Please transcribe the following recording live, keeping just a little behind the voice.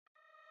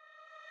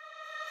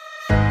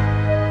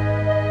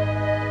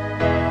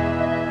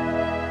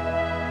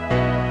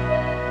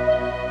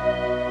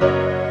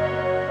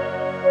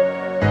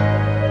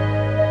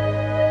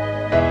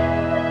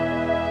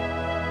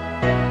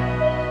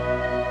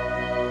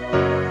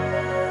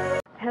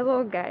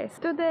Hello guys,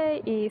 today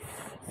is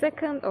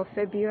 2nd of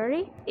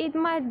February. It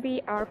might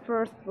be our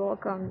first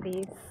vlog on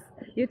this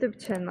YouTube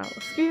channel.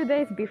 A few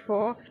days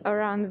before,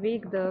 around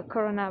week, the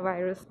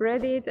coronavirus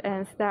spread it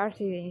and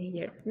started in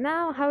here.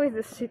 Now, how is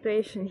the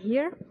situation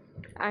here?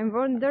 I'm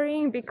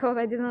wondering because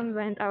I didn't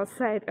went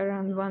outside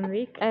around 1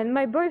 week, and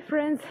my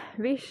boyfriend's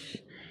wish,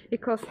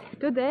 because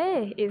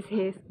today is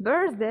his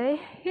birthday,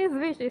 his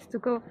wish is to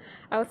go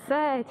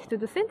outside to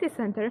the city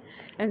center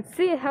and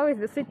see how is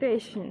the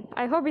situation.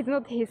 I hope it's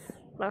not his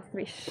last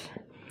wish.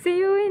 See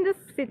you in the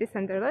city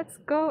center. Let's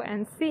go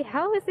and see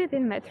how is it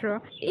in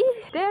metro,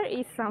 if there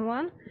is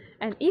someone,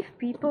 and if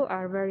people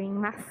are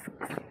wearing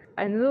masks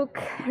and look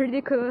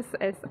ridiculous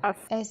as us.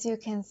 As you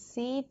can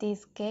see,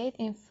 this gate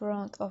in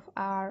front of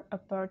our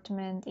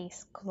apartment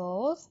is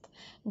closed.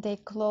 They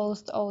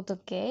closed all the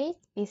gates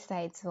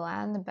besides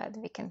one, but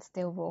we can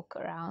still walk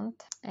around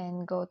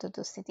and go to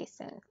the city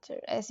center.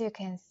 As you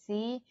can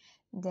see,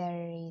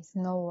 there is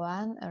no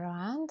one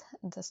around.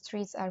 The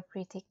streets are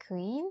pretty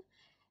clean,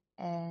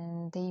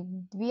 and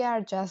we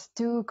are just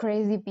two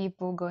crazy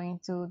people going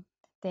to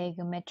take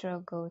a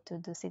metro, go to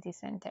the city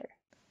center.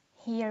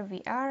 Here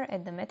we are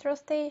at the metro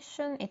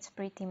station. It's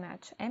pretty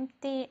much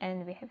empty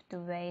and we have to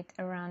wait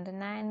around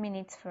 9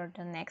 minutes for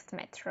the next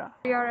metro.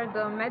 We are at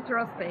the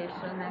metro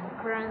station and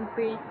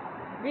currently,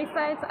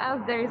 besides us,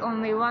 there is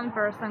only one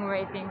person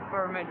waiting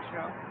for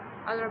metro.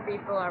 Other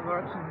people are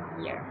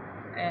working here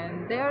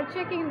and they are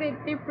checking the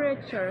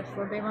temperature,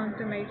 so they want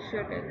to make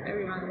sure that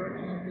everyone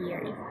working here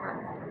is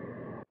fine.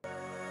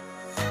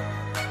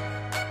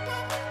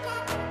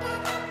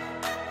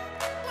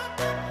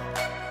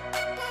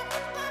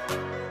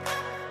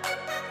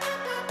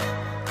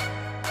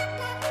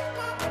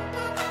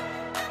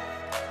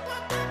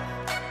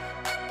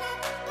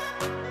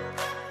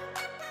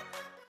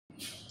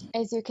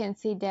 As you can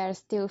see, there are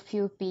still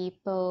few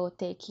people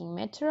taking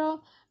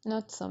metro,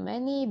 not so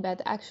many,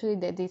 but actually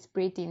that is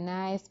pretty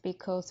nice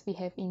because we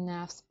have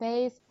enough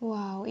space.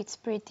 Wow, it's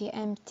pretty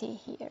empty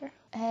here.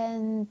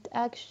 And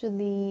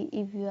actually,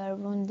 if you are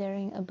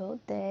wondering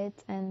about that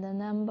and the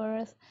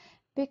numbers,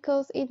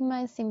 because it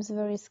might seem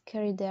very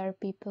scary, there are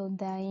people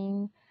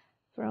dying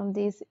from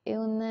this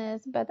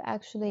illness, but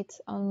actually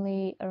it's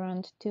only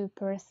around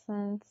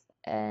 2%.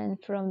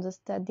 And from the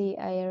study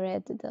I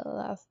read the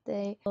last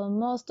day,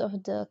 most of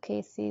the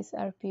cases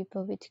are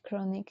people with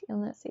chronic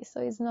illnesses,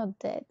 so it's not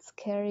that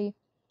scary.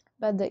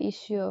 But the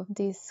issue of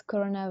this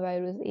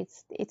coronavirus,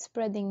 it's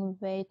spreading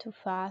way too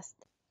fast.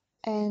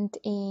 And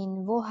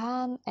in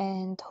Wuhan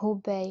and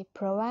Hubei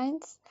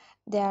province,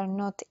 there are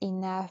not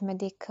enough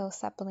medical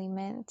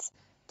supplements.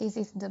 This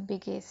is the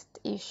biggest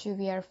issue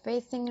we are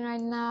facing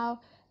right now,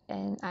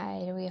 and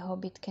I really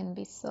hope it can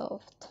be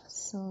solved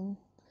soon.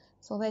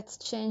 So let's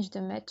change the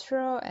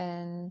metro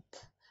and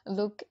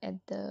look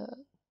at the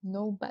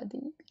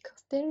nobody,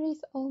 because there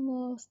is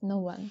almost no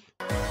one.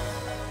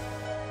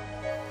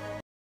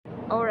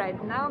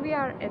 Alright, now we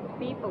are at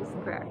People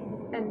Square,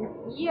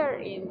 and here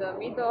in the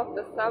middle of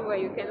the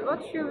subway you can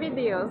watch your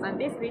videos, and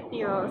these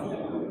videos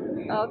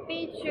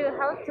teach you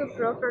how to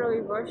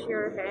properly wash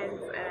your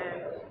hands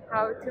and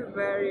how to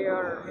wear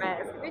your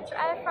mask, which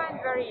I find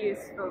very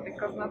useful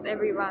because not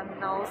everyone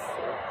knows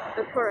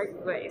the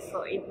correct way,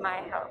 so it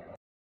might help.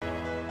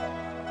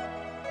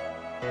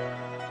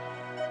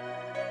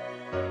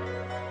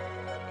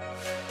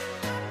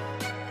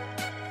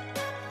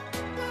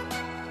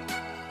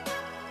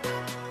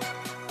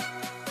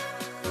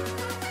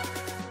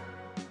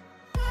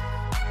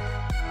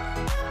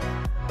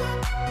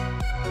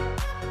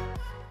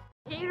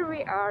 Here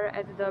we are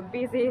at the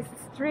busiest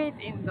street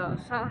in the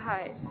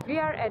Shanghai. We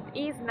are at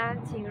East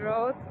Nanjing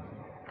Road,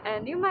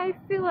 and you might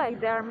feel like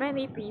there are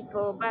many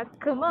people, but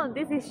come on,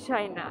 this is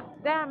China.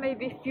 There are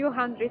maybe few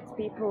hundred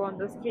people on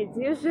the streets.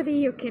 Usually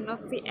you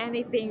cannot see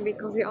anything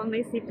because you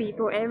only see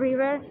people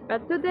everywhere,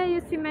 but today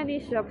you see many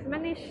shops.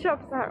 Many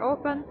shops are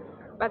open,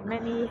 but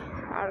many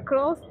are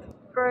closed.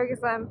 For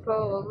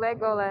example,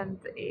 Legoland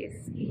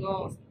is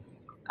closed.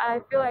 I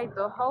feel like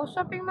the whole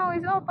shopping mall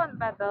is open,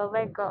 but the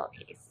Lego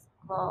is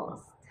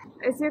closed.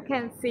 As you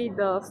can see,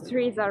 the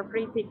streets are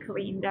pretty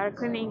clean. They are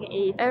cleaning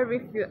it every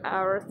few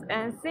hours,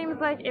 and seems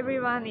like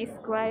everyone is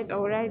quite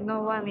alright.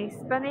 No one is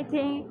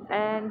panicking,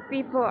 and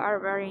people are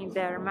wearing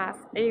their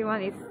masks.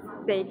 Everyone is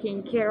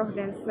taking care of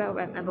themselves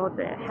and about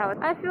their health.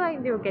 I feel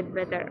like they'll get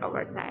better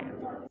over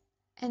time.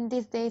 And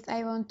these days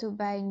I want to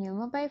buy a new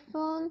mobile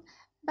phone,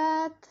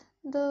 but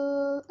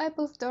the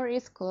Apple store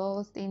is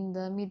closed in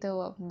the middle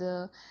of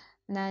the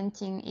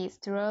Nanjing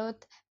East Road.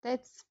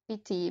 That's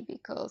pity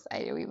because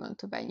I really want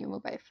to buy a new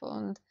mobile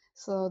phone.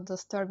 So the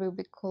store will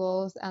be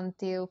closed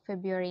until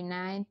February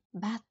 9th,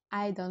 but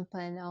I don't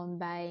plan on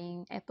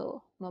buying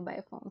Apple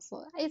mobile phone,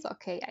 so it's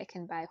okay, I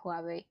can buy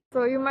Huawei.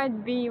 So you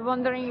might be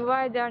wondering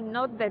why there are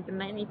not that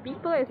many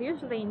people as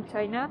usually in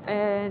China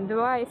and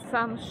why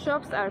some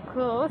shops are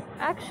closed.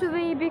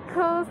 Actually,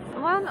 because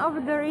one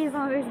of the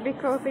reasons is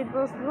because it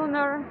was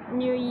Lunar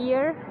New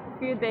Year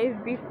few days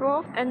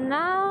before, and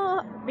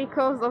now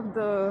because of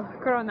the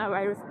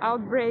coronavirus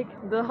outbreak,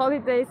 the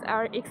holidays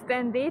are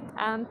extended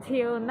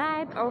until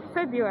 9th of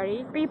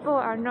February. People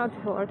are not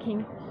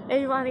working.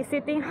 Everyone is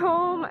sitting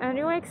home and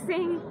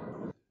relaxing.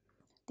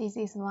 This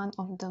is one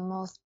of the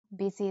most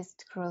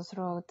busiest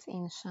crossroads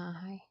in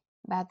Shanghai,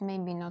 but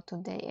maybe not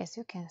today, as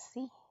you can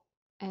see.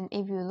 And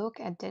if you look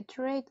at that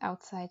rate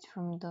outside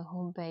from the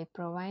Hubei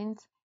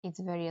province, it's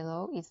very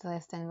low, it's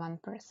less than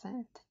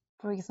 1%.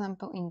 For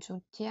example, in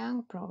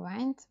Zhejiang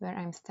province, where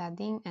I'm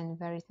studying and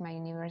where is my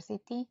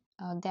university,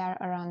 there are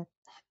around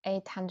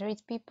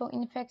 800 people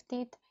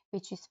infected,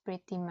 which is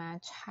pretty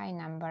much high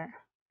number.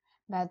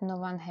 But no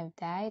one have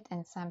died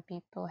and some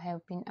people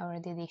have been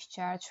already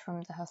discharged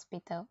from the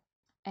hospital.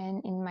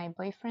 And in my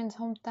boyfriend's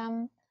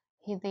hometown,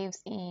 he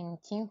lives in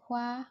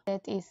Jinhua,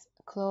 that is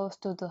close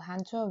to the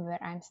Hangzhou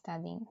where I'm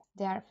studying.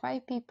 There are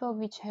 5 people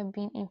which have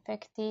been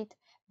infected,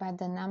 but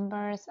the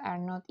numbers are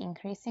not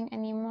increasing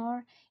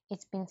anymore.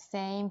 It's been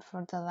same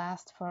for the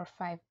last 4 or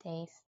 5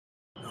 days.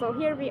 So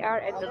here we are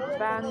at the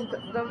band.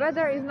 The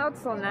weather is not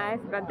so nice,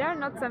 but there are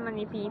not so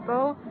many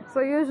people.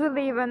 So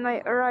usually when I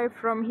arrive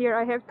from here,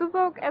 I have to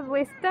walk at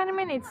least 10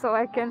 minutes so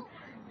I can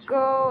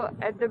go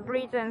at the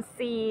bridge and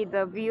see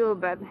the view,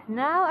 but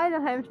now I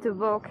don't have to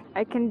walk.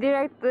 I can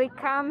directly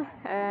come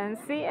and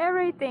see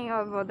everything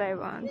of what I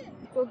want.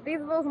 So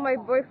this was my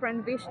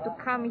boyfriend's wish to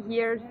come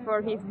here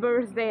for his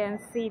birthday and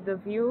see the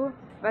view,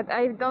 but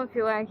I don't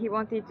feel like he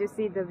wanted to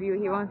see the view.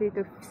 He wanted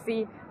to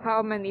see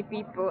how many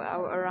people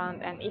are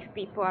around and if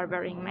people are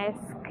wearing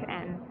masks.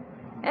 And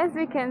as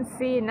we can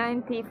see,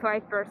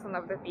 95%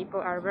 of the people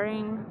are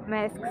wearing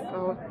masks,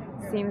 so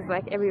it seems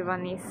like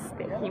everyone is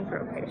taking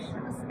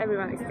precautions.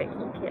 Everyone is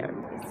taking care.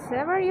 It's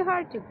very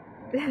hard to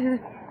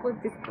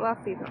put these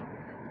glasses on.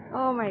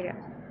 Oh my god.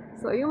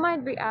 So you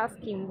might be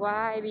asking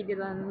why we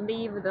didn't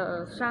leave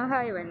the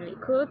Shanghai when we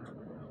could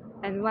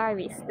and why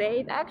we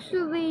stayed.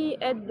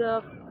 Actually, at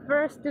the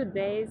first 2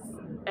 days,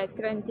 at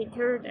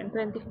 23rd and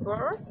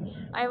 24th,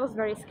 I was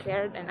very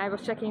scared and I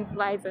was checking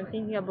flights and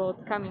thinking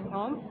about coming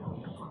home.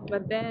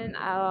 But then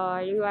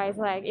I realized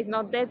like it's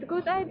not that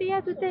good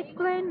idea to take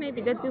plane.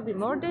 Maybe that will be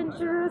more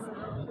dangerous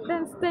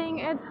than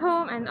staying at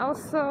home. And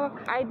also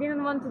I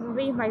didn't want to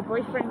leave my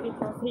boyfriend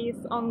because he's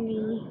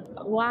only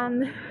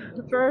one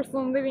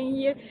person living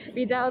here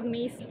without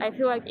me. I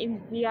feel like if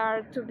we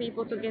are 2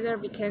 people together,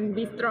 we can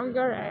be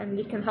stronger and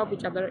we can help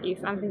each other if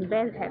something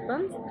bad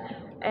happens.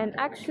 And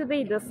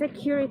actually the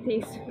security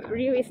is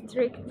really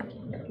strict.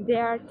 They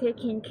are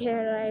taking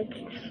care, like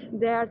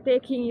they are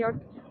taking your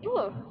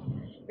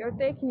you're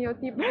taking your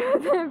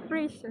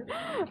temperature.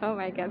 Oh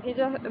my god,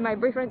 my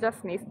boyfriend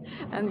just sneezed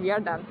and we are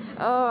done.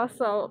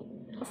 So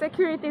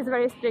security is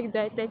very strict.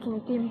 They're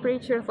taking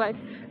temperatures. Like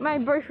my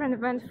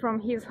boyfriend went from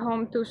his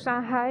home to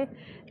Shanghai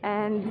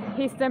and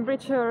his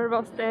temperature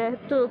was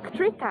took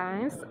 3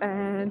 times,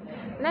 and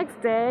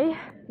next day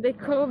they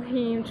called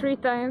him 3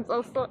 times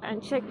also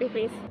and checked if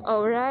it's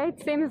alright.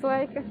 Seems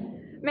like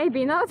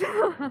maybe not.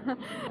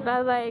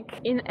 But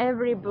like in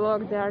every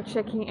block they are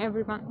checking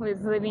everyone who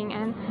is living,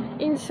 and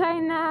in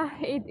China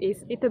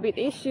it's a bit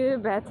issue,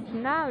 but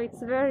now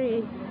it's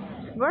very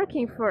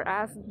working for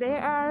us. There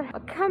are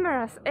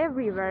cameras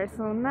everywhere,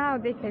 so now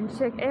they can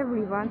check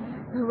everyone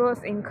who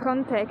was in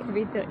contact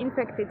with the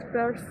infected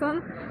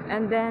person,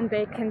 and then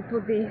they can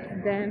put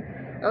them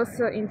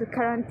also into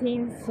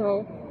quarantine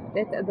so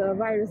that the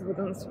virus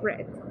wouldn't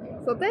spread.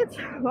 So that's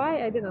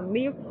why I didn't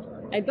leave.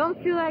 I don't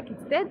feel like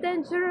it's that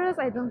dangerous.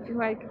 I don't feel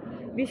like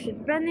we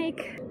should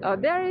panic.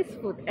 There is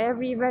food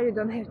everywhere, you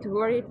don't have to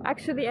worry.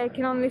 Actually, I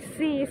can only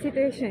see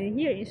situation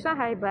here in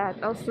Shanghai,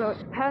 but also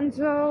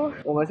Hangzhou.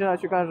 我们现在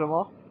去干什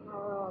么？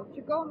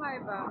去购买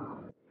吧。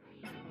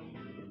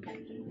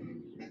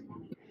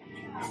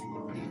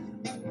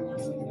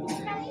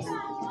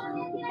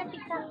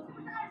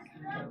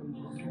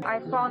I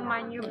found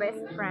my new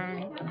best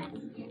friend.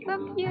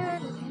 So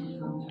cute.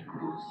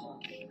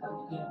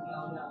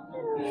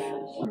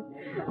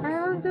 I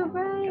want to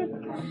buy it.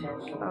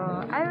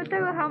 I will tell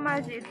you how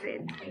much is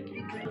it.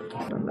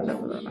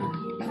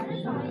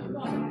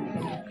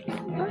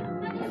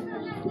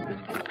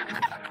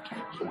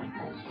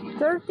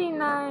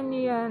 39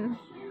 yuan.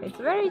 It's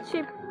very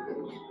cheap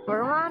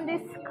for one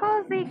this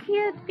cozy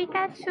cute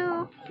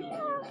Pikachu.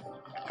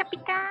 Pika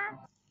pika.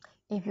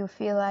 If you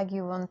feel like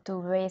you want to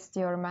waste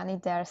your money,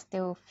 there are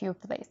still few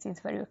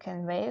places where you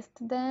can waste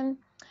them.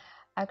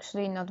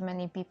 Actually, not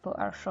many people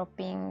are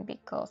shopping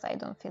because I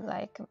don't feel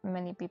like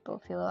many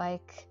people feel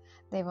like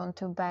they want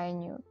to buy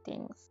new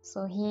things.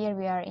 So here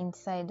we are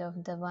inside of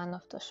one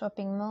of the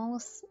shopping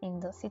malls in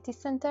the city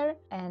center,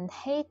 and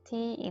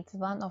Haiti is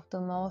one of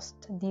the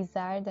most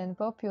desired and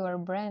popular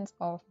brands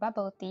of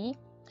bubble tea.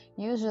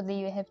 Usually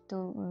you have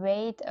to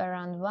wait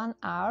around 1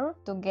 hour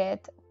to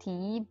get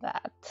tea,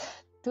 but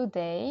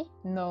today,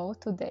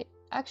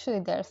 actually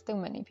there are still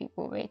many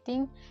people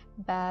waiting,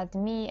 but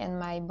me and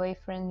my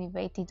boyfriend, we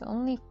waited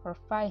only for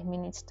 5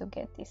 minutes to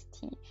get this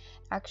tea.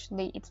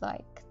 Actually, it's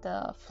like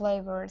the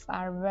flavors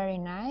are very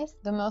nice.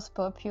 The most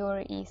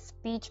popular is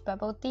peach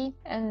bubble tea,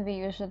 and we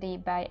usually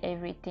buy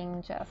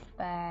everything just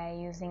by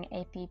using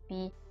app.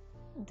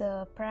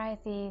 The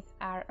prices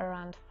are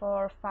around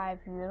 4-5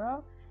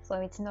 euro, so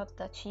it's not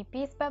the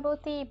cheapest bubble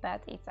tea,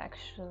 but it's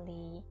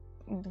actually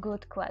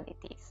good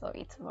quality, so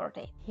it's worth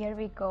it. Here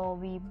we go,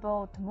 we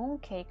bought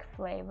mooncake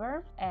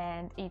flavor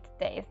and it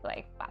tastes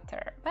like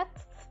butter, but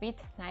sweet,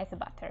 nice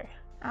butter.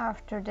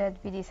 After that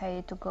we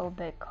decided to go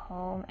back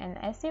home, and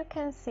as you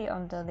can see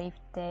on the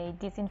lift they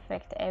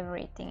disinfect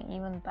everything,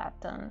 even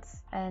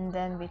buttons. And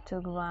then we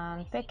took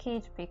one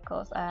package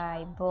because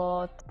I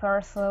bought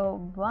parcel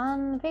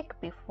 1 week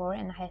before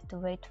and I had to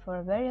wait for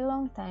a very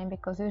long time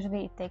because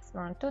usually it takes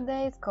around 2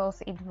 days,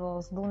 because it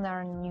was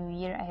Lunar New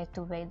Year, I had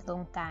to wait a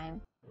long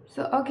time.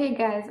 So okay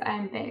guys,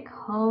 I'm back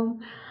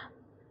home.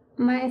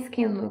 My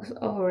skin looks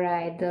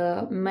alright.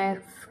 The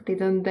mask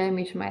didn't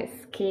damage my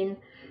skin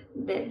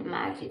that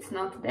much. It's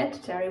not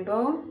that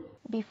terrible.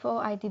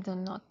 Before I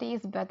didn't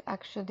notice, but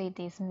actually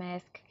this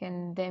mask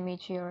can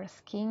damage your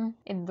skin.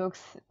 It looks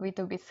a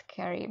little bit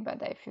scary,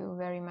 but I feel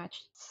very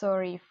much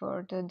sorry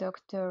for the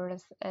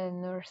doctors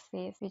and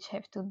nurses which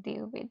have to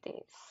deal with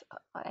this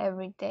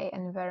every day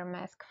and wear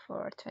mask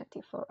for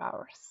 24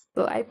 hours.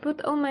 So I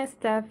put all my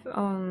stuff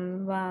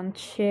on one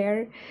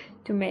chair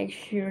to make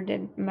sure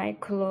that my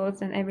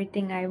clothes and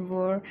everything I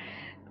wore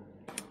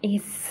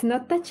is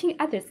not touching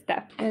other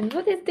stuff. And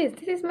what is this?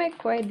 This is my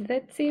quiet.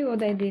 Let's see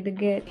what I did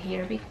get.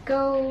 Here we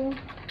go.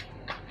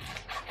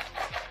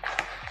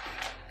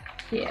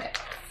 Yes.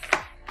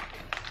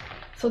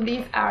 So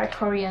these are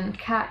Korean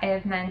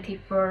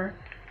KF94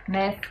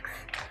 masks.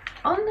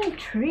 Only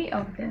 3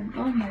 of them.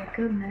 Oh my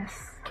goodness.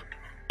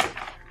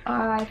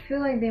 I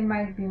feel like there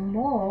might be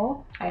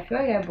more. I feel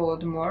like I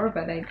bought more,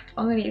 but I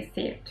only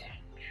received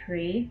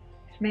 3.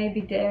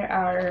 Maybe there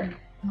are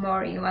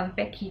more in one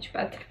package,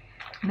 but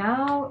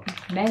now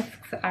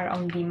masks are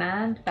on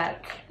demand,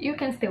 but you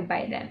can still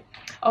buy them.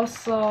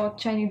 Also,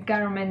 Chinese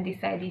government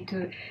decided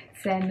to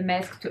send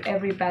masks to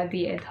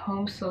everybody at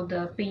home, so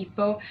the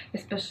people,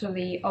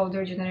 especially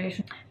older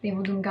generation, they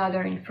wouldn't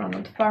gather in front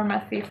of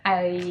pharmacies.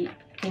 I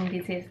think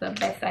this is the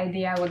best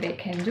idea what they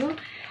can do.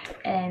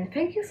 And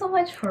thank you so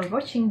much for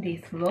watching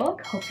this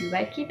vlog. Hope you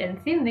like it and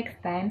see you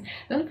next time.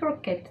 Don't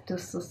forget to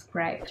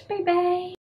subscribe. Bye bye.